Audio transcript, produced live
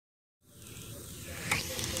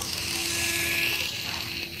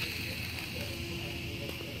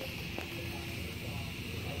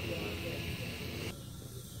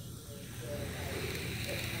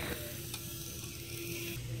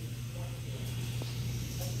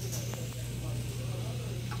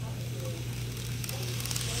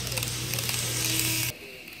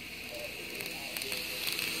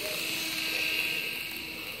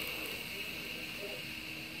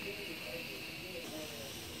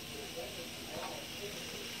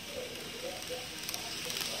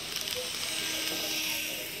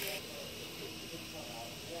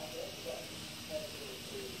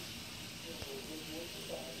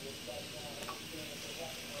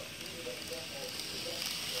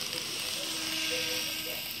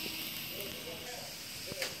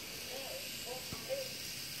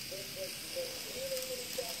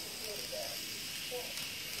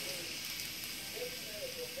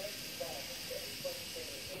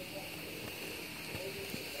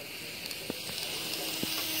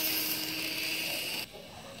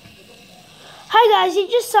guys, you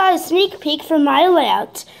just saw a sneak peek from my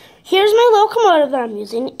layout. Here's my locomotive that I'm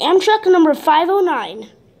using, Amtrak number 509.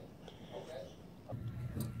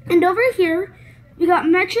 And over here, we got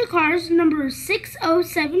Metra cars number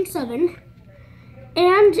 6077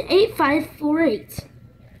 and 8548.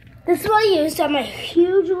 This is what I used on my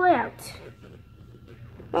huge layout.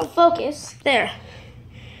 Well, focus. There.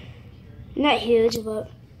 Not huge,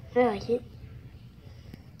 but I like it.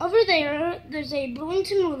 Over there, there's a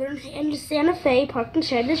Burlington Northern and a Santa Fe parked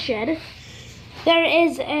inside the shed. There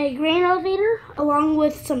is a grain elevator along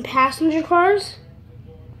with some passenger cars.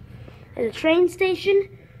 There's a train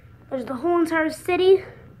station. There's the whole entire city.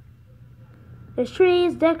 There's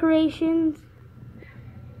trees, decorations,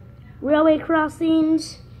 railway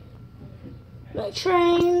crossings, my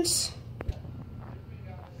trains,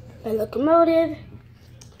 my locomotive.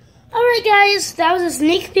 Alright guys, that was a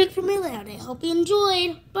sneak peek from my layout. I hope you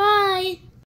enjoyed. Bye!